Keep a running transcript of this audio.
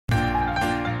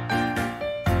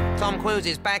Tom Cruise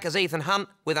is back as Ethan Hunt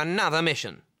with another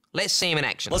mission. Let's see him in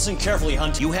action. Listen carefully,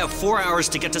 Hunt. You have 4 hours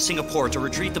to get to Singapore to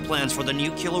retrieve the plans for the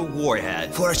nuclear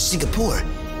warhead. 4 hours to Singapore?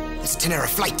 It's a 10-hour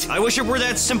flight. I wish it were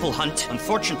that simple, Hunt.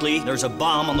 Unfortunately, there's a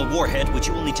bomb on the warhead which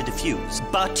you will need to defuse.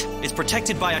 But it's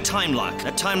protected by a time lock.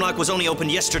 That time lock was only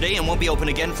opened yesterday and won't be open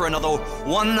again for another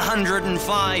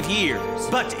 105 years.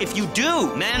 But if you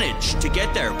do manage to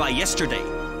get there by yesterday,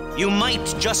 you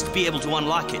might just be able to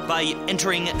unlock it by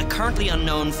entering a currently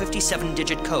unknown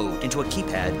 57-digit code into a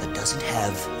keypad that doesn't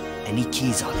have any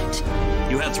keys on it.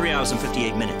 You have 3 hours and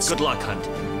 58 minutes. Good luck, Hunt.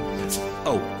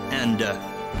 Oh, and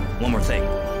one more thing.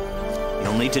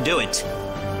 You'll need to do it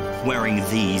wearing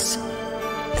these.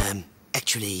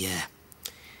 Actually,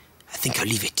 I think I'll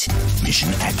leave it. Mission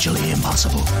Actually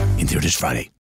Impossible. In theaters Friday.